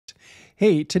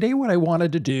Hey, today what I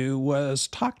wanted to do was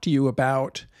talk to you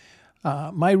about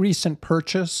my recent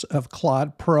purchase of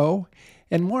Claude Pro,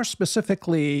 and more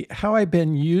specifically, how I've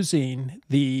been using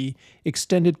the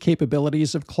extended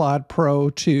capabilities of Claude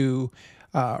Pro to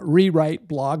rewrite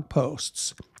blog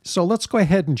posts. So let's go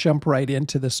ahead and jump right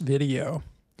into this video.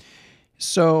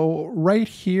 So right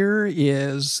here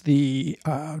is the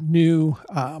new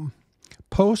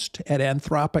post at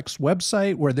Anthropic's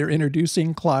website where they're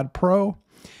introducing Claude Pro.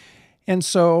 And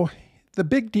so the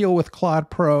big deal with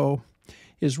Claude Pro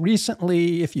is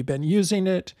recently, if you've been using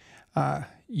it,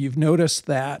 you've noticed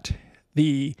that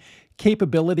the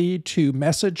capability to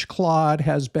message Claude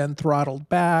has been throttled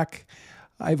back.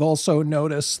 I've also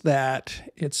noticed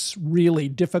that it's really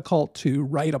difficult to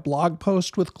write a blog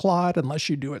post with Claude unless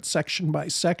you do it section by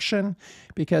section,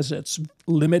 because it's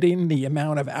limiting the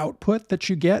amount of output that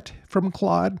you get from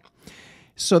Claude.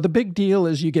 So the big deal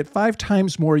is you get 5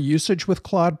 times more usage with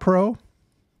Claude Pro.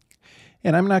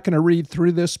 And I'm not going to read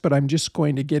through this, but I'm just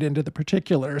going to get into the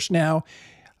particulars. Now,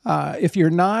 if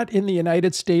you're not in the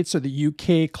United States or the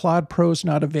UK, Claude Pro is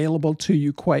not available to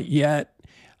you quite yet.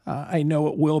 I know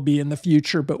it will be in the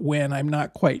future, but when, I'm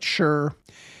not quite sure.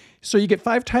 So you get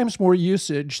 5 times more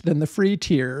usage than the free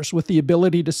tiers with the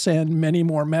ability to send many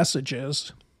more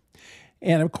messages.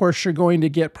 And of course, you're going to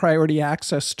get priority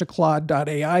access to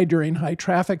Claude.ai during high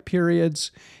traffic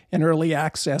periods and early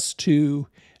access to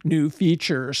new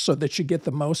features so that you get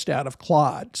the most out of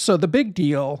Claude. So the big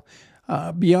deal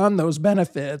beyond those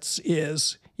benefits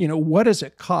is, what does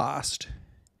it cost?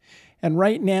 And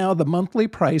right now, the monthly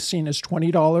pricing is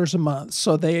 $20 a month.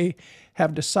 So they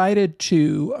have decided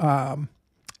to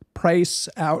price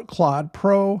out Claude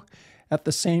Pro at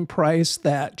the same price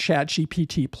that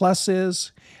ChatGPT Plus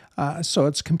is. So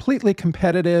it's completely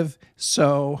competitive.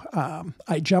 So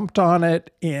I jumped on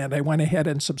it and I went ahead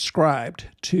and subscribed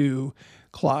to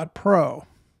Claude Pro.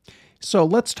 So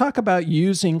let's talk about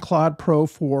using Claude Pro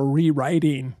for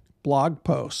rewriting blog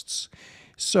posts.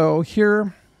 So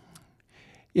here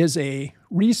is a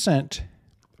recent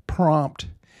prompt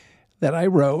that I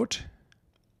wrote.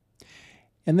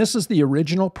 And this is the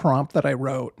original prompt that I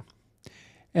wrote.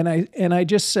 And I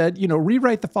just said,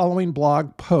 rewrite the following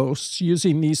blog posts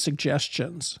using these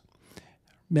suggestions.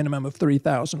 Minimum of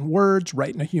 3,000 words,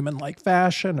 write in a human-like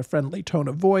fashion, a friendly tone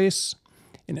of voice,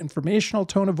 an informational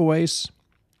tone of voice,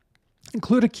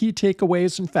 include a key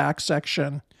takeaways and facts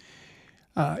section,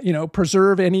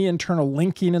 preserve any internal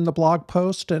linking in the blog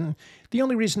post. And the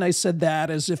only reason I said that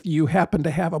is if you happen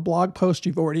to have a blog post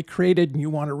you've already created and you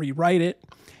want to rewrite it,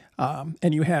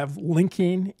 and you have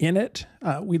linking in it,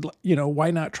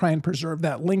 why not try and preserve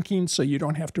that linking so you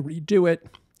don't have to redo it?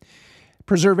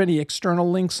 Preserve any external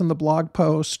links in the blog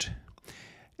post.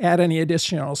 Add any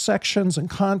additional sections and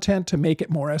content to make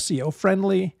it more SEO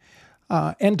friendly.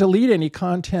 And delete any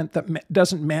content that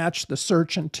doesn't match the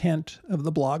search intent of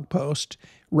the blog post.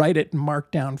 Write it in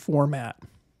Markdown format.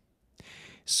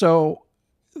 So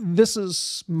this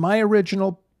is my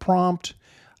original prompt.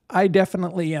 I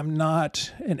definitely am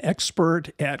not an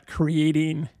expert at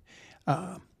creating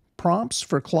prompts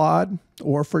for Claude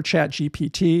or for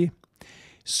ChatGPT.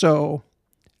 So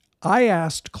I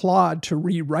asked Claude to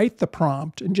rewrite the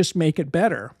prompt and just make it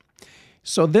better.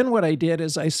 So then what I did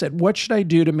is I said, what should I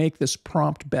do to make this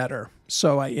prompt better?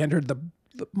 So I entered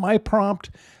my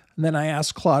prompt, and then I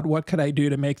asked Claude, what could I do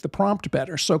to make the prompt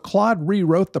better? So Claude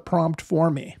rewrote the prompt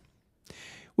for me,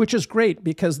 which is great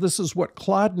because this is what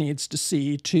Claude needs to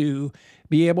see to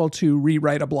be able to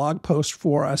rewrite a blog post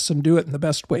for us and do it in the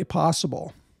best way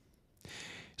possible.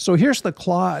 So here's the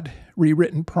Claude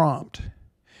rewritten prompt.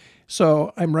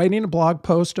 So I'm writing a blog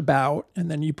post about,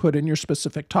 and then you put in your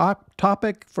specific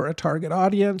topic for a target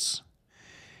audience.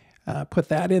 Put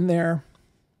that in there.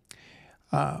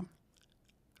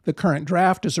 The current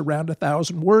draft is around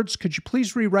 1,000 words. Could you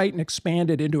please rewrite and expand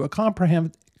it into a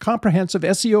comprehensive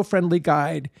SEO-friendly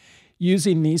guide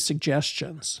using these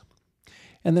suggestions?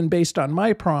 And then based on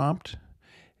my prompt,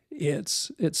 it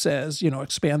says,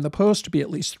 expand the post to be at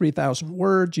least 3,000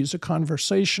 words, use a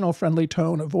conversational friendly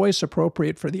tone of voice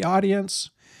appropriate for the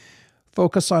audience,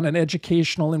 focus on an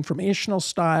educational informational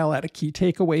style, add a key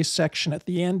takeaway section at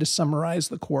the end to summarize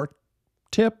the core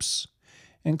tips,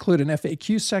 include an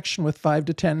FAQ section with 5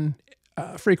 to 10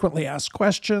 frequently asked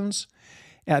questions,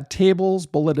 add tables,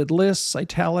 bulleted lists,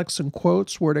 italics, and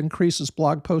quotes where it increases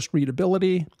blog post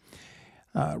readability,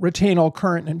 retain all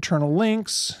current and internal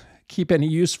links, keep any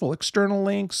useful external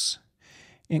links,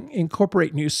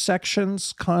 incorporate new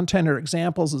sections, content, or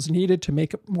examples as needed to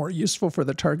make it more useful for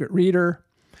the target reader,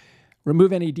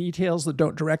 remove any details that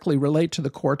don't directly relate to the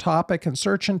core topic and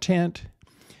search intent,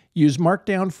 Use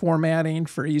markdown formatting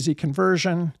for easy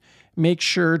conversion. Make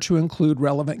sure to include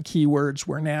relevant keywords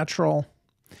where natural.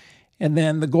 And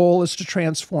then the goal is to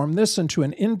transform this into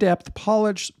an in-depth,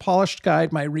 polished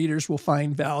guide my readers will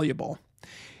find valuable.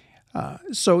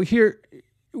 So here,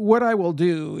 what I will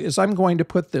do is I'm going to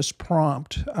put this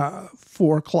prompt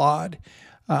for Claude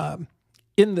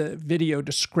in the video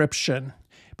description,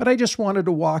 but I just wanted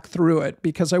to walk through it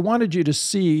because I wanted you to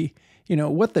see,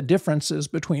 what the difference is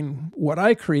between what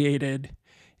I created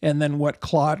and then what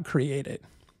Claude created.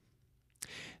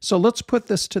 So let's put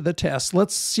this to the test.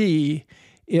 Let's see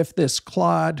if this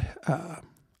Claude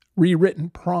rewritten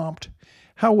prompt,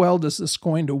 how well does this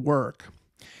going to work?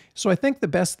 So I think the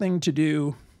best thing to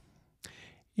do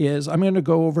is I'm going to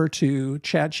go over to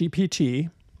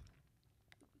ChatGPT,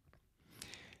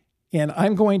 and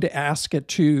I'm going to ask it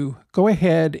to go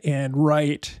ahead and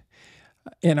write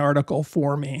an article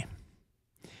for me.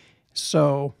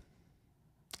 So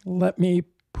let me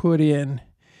put in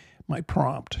my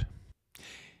prompt.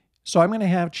 So I'm going to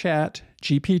have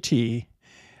ChatGPT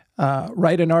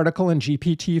write an article in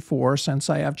GPT-4 since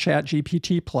I have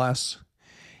ChatGPT Plus,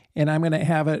 and I'm going to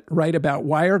have it write about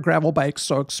why are gravel bikes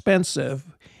so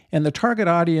expensive, and the target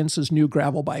audience is new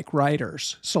gravel bike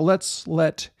riders. So let's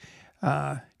let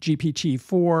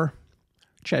GPT-4,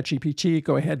 ChatGPT,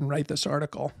 go ahead and write this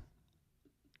article.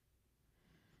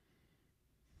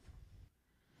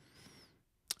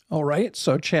 All right,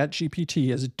 so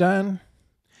ChatGPT is done.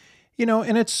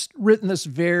 And it's written this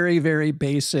very, very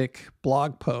basic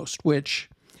blog post,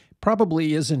 which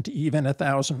probably isn't even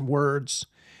 1,000 words.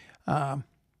 And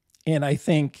I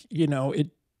think,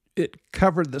 it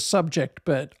covered the subject,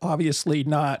 but obviously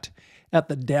not at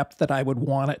the depth that I would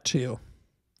want it to.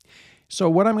 So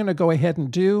what I'm going to go ahead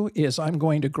and do is I'm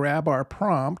going to grab our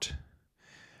prompt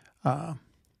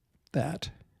that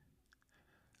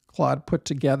Claude put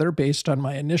together based on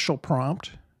my initial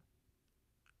prompt.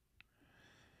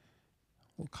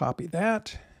 We'll copy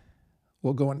that.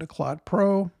 We'll go into Claude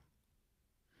Pro.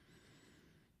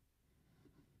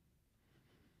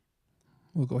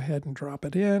 We'll go ahead and drop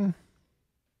it in.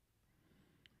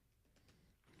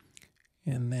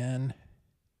 And then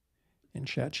in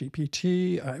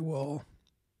ChatGPT, I will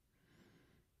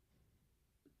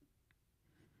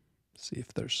see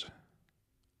if there's,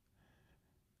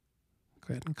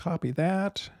 go ahead and copy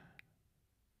that.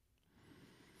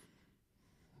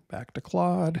 Back to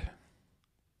Claude.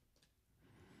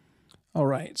 All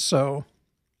right, so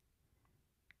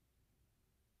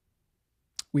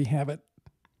we have it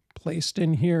placed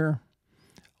in here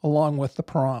along with the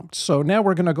prompt. So now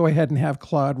we're going to go ahead and have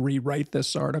Claude rewrite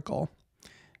this article.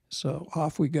 So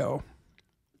off we go.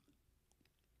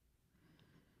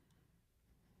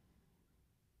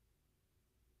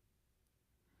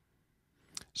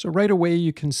 So right away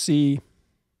you can see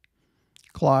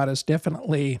Claude is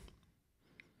definitely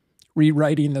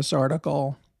rewriting this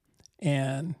article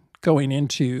and going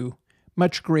into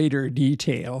much greater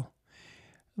detail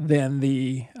than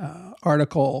the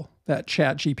article that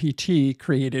ChatGPT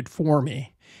created for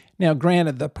me. Now,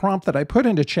 granted, the prompt that I put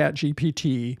into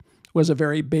ChatGPT was a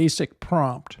very basic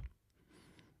prompt.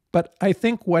 But I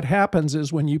think what happens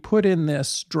is when you put in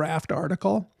this draft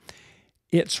article,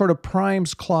 it sort of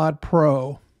primes Claude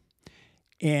Pro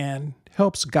and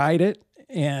helps guide it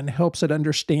and helps it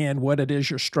understand what it is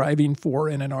you're striving for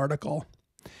in an article.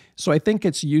 So I think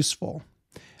it's useful.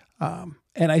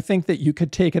 And I think that you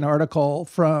could take an article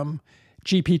from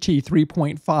GPT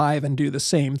 3.5 and do the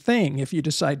same thing if you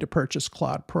decide to purchase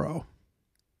Claude Pro.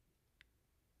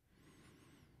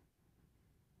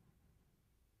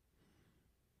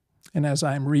 And as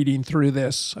I'm reading through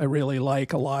this, I really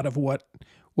like a lot of what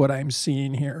I'm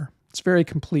seeing here. It's a very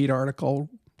complete article.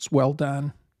 It's well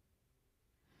done,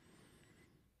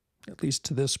 at least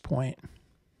to this point.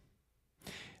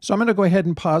 So I'm going to go ahead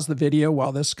and pause the video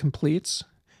while this completes,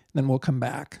 then we'll come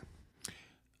back.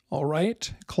 All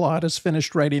right, Claude has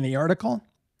finished writing the article.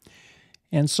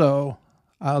 And so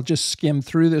I'll just skim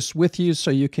through this with you so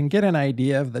you can get an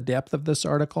idea of the depth of this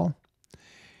article.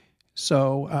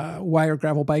 So why are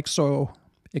gravel bikes so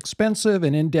expensive?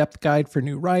 An in-depth guide for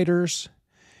new riders.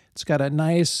 It's got a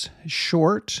nice,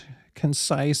 short,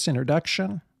 concise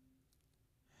introduction.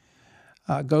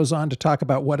 Goes on to talk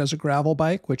about what is a gravel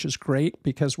bike, which is great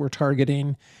because we're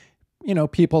targeting,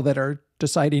 people that are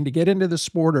deciding to get into the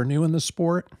sport or new in the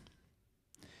sport.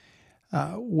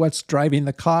 What's driving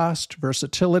the cost?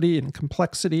 Versatility and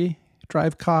complexity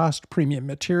drive cost. Premium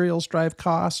materials drive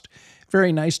cost.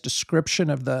 Very nice description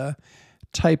of the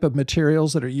type of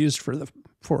materials that are used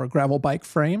for gravel bike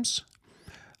frames.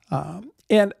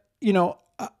 And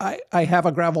I have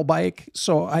a gravel bike,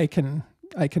 so I can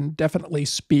definitely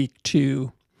speak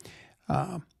to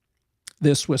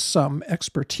this with some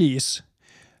expertise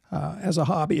as a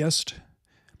hobbyist.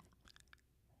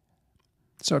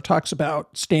 So it talks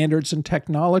about standards and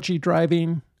technology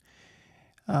driving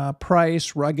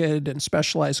price, rugged and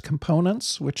specialized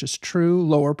components, which is true,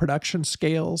 lower production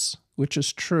scales, which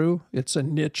is true. It's a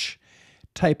niche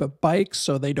type of bike,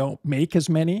 so they don't make as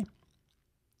many.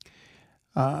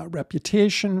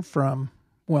 Reputation from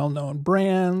well-known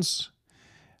brands.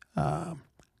 Do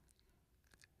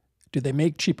they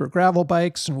make cheaper gravel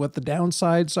bikes and what the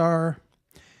downsides are?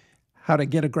 How to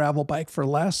get a gravel bike for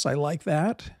less. I like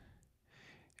that.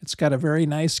 It's got a very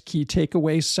nice key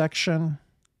takeaway section.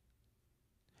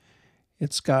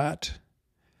 It's got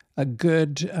a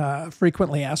good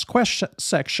frequently asked question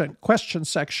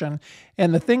section.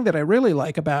 And the thing that I really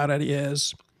like about it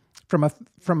is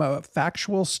from a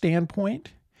factual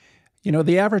standpoint, you know,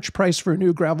 the average price for a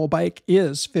new gravel bike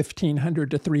is $1,500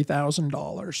 to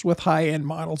 $3,000, with high-end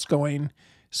models going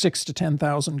 $6,000 to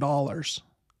 $10,000.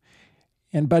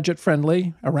 And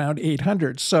budget-friendly, around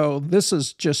 $800. So this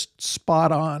is just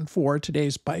spot on for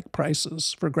today's bike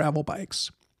prices for gravel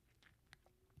bikes.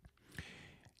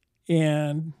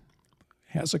 And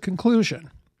has a conclusion.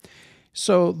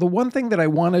 So the one thing that I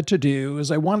wanted to do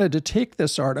is I wanted to take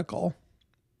this article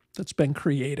that's been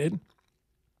created,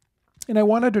 and I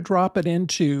wanted to drop it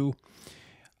into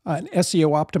an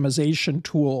SEO optimization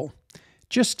tool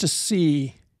just to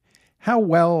see how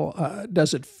well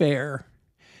does it fare.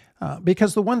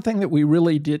 Because the one thing that we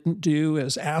really didn't do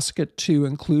is ask it to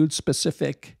include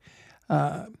specific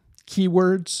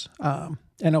keywords,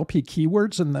 NLP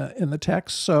keywords in the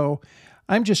text. So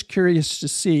I'm just curious to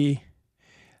see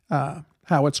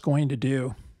how it's going to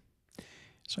do.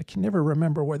 So I can never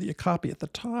remember whether you copy at the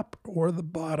top or the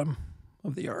bottom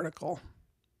of the article.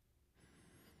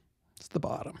 It's the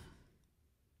bottom.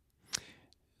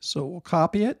 So we'll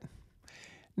copy it.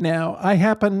 Now, I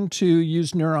happen to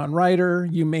use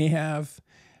NeuronWriter. You may have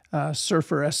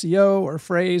Surfer SEO or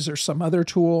Phrase or some other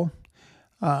tool.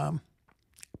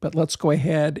 But let's go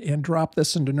ahead and drop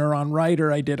this into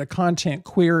NeuronWriter. I did a content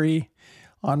query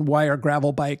on why are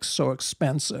gravel bikes so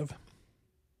expensive.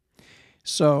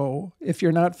 So if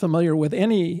you're not familiar with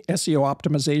any SEO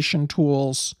optimization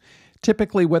tools,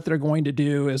 typically what they're going to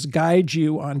do is guide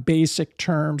you on basic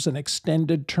terms and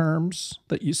extended terms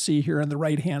that you see here on the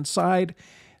right-hand side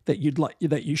that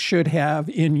you should have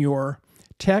in your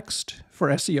text for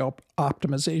SEO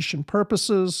optimization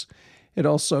purposes. It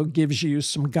also gives you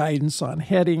some guidance on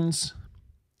headings.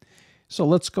 So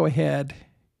let's go ahead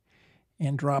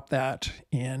and drop that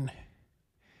in.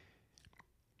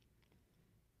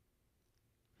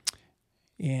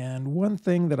 And one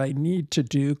thing that I need to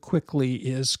do quickly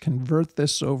is convert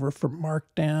this over from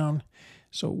Markdown.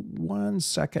 So 1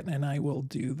 second and I will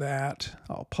do that.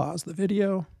 I'll pause the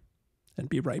video and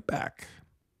be right back.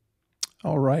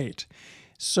 All right.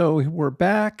 So we're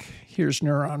back. Here's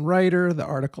NeuronWriter. The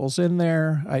article's in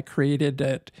there. I created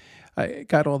it. I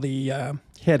got all the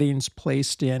headings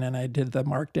placed in and I did the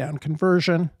Markdown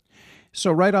conversion.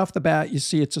 So right off the bat, you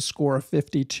see it's a score of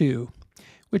 52,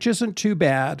 which isn't too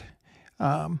bad.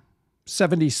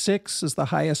 76 is the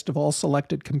highest of all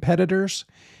selected competitors.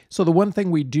 So the one thing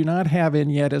we do not have in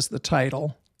yet is the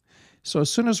title. So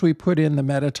as soon as we put in the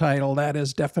meta title, that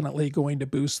is definitely going to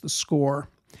boost the score.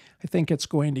 I think it's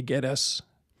going to get us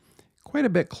quite a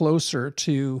bit closer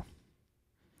to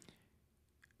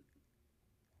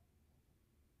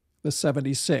the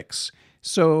 76.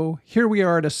 So here we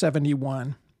are at a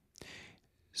 71.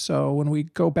 So when we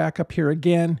go back up here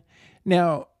again,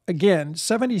 now again,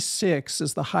 76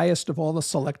 is the highest of all the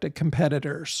selected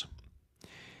competitors.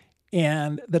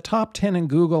 And the top 10 in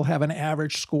Google have an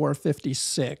average score of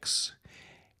 56.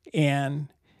 And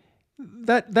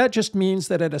that just means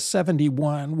that at a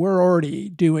 71, we're already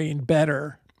doing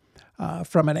better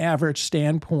from an average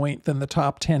standpoint than the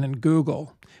top 10 in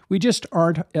Google. We just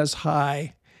aren't as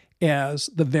high as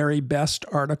the very best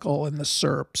article in the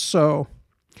SERP. So,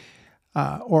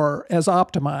 or as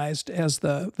optimized as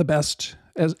the best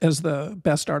as the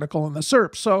best article in the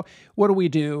SERP. So what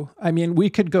do? I mean, we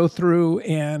could go through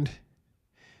and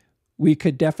we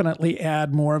could definitely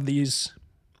add more of these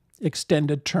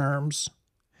extended terms.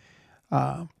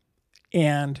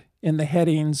 And in the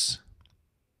headings,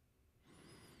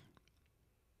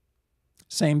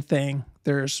 same thing.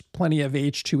 There's plenty of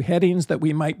H2 headings that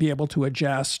we might be able to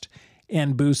adjust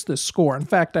and boost the score. In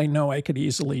fact, I know I could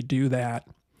easily do that.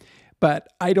 But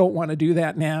I don't want to do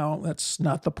that now. That's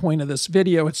not the point of this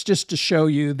video. It's just to show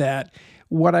you that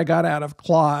what I got out of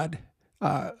Claude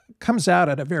comes out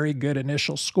at a very good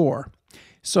initial score.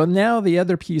 So now the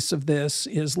other piece of this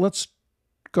is let's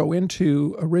go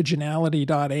into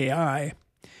Originality.ai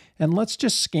And let's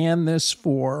just scan this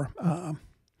for,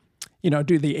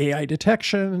 do the AI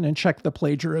detection and check the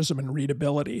plagiarism and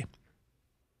readability.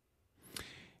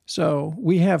 So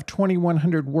we have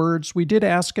 2,100 words. We did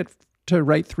ask it to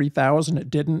write 3,000. It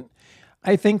didn't.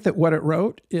 I think that what it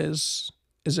wrote is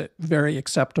it very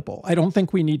acceptable. I don't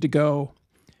think we need to go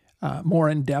more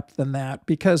in depth than that,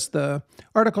 because the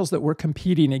articles that we're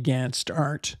competing against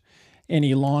aren't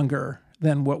any longer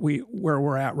than where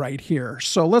we're at right here.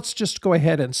 So let's just go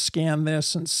ahead and scan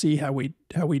this and see how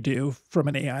we do from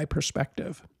an AI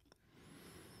perspective.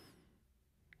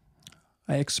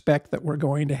 I expect that we're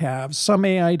going to have some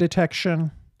AI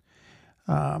detection.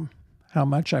 How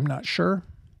much, I'm not sure.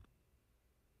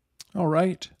 All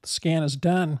right, the scan is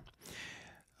done.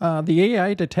 The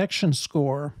AI detection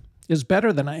score is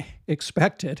better than I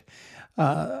expected.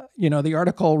 The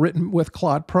article written with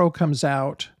Claude Pro comes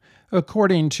out,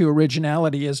 according to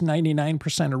Originality, is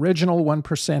 99% original,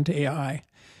 1% AI.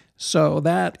 So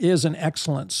that is an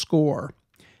excellent score.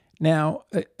 Now,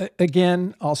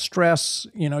 again, I'll stress,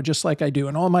 just like I do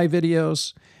in all my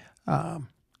videos,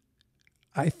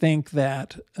 I think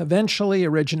that eventually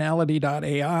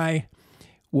Originality.ai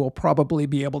will probably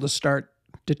be able to start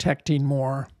detecting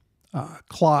more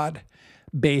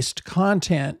Claude-based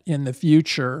content in the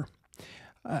future.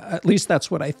 At least that's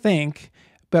what I think,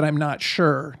 but I'm not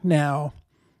sure. Now,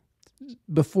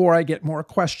 before I get more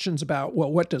questions about,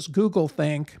 well, what does Google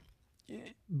think?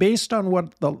 Based on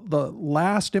what the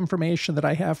last information that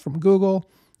I have from Google,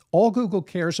 all Google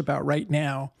cares about right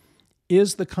now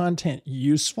is the content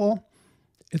useful.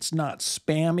 It's not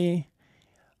spammy.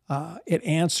 It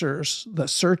answers the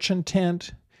search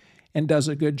intent and does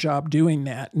a good job doing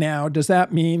that. Now, does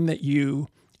that mean that you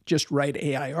just write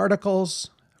AI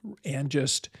articles and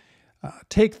just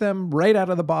take them right out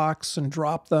of the box and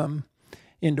drop them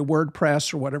into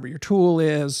WordPress or whatever your tool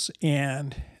is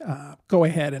and go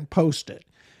ahead and post it?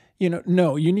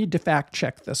 No, you need to fact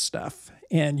check this stuff,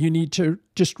 and you need to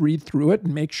just read through it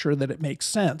and make sure that it makes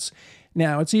sense.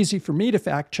 Now, it's easy for me to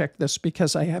fact check this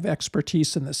because I have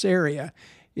expertise in this area.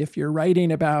 If you're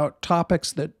writing about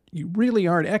topics that you really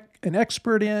aren't an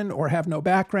expert in or have no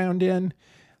background in,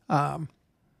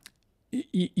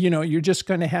 you're just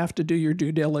going to have to do your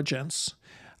due diligence,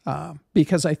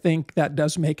 because I think that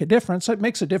does make a difference. It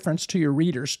makes a difference to your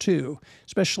readers too,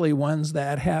 especially ones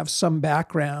that have some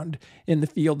background in the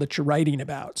field that you're writing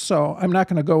about. So I'm not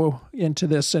going to go into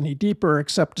this any deeper,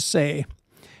 except to say,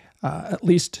 at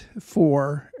least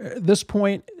for this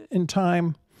point in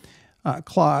time,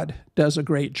 Claude does a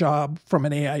great job from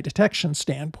an AI detection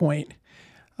standpoint.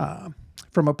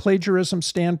 From a plagiarism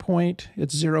standpoint,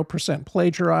 it's 0%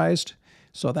 plagiarized,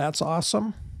 so that's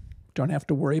awesome. Don't have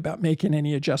to worry about making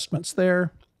any adjustments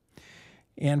there.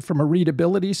 And from a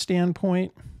readability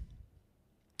standpoint,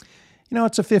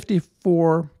 it's a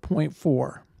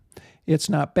 54.4. It's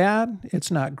not bad, it's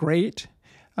not great,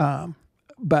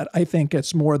 but I think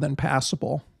it's more than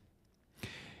passable.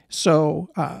 So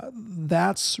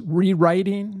that's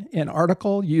rewriting an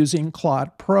article using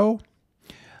Claude Pro.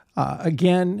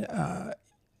 Again,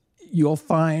 you'll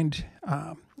find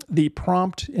the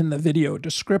prompt in the video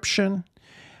description.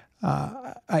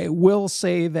 I will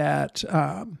say that,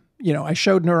 I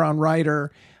showed NeuronWriter,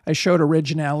 I showed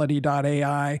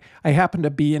Originality.ai. I happen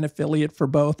to be an affiliate for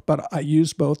both, but I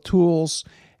use both tools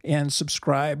and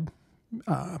subscribe.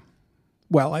 I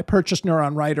purchased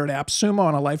NeuronWriter at AppSumo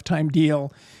on a lifetime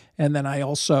deal, and then I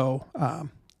also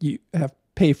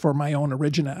pay for my own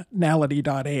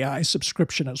Originality.ai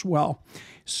subscription as well.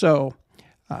 So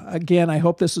again, I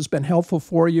hope this has been helpful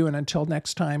for you, and until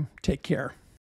next time, take care.